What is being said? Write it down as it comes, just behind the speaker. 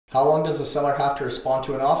How long does the seller have to respond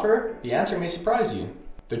to an offer? The answer may surprise you.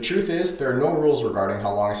 The truth is, there are no rules regarding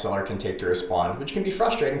how long a seller can take to respond, which can be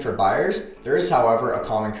frustrating for buyers. There is, however, a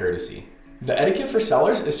common courtesy. The etiquette for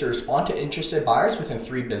sellers is to respond to interested buyers within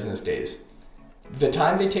 3 business days. The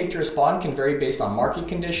time they take to respond can vary based on market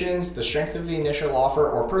conditions, the strength of the initial offer,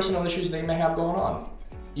 or personal issues they may have going on.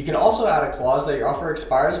 You can also add a clause that your offer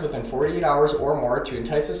expires within 48 hours or more to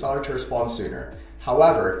entice the seller to respond sooner.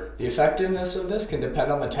 However, the effectiveness of this can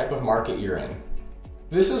depend on the type of market you're in.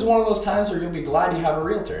 This is one of those times where you'll be glad you have a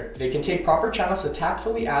realtor. They can take proper channels to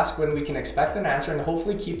tactfully ask when we can expect an answer and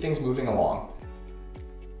hopefully keep things moving along.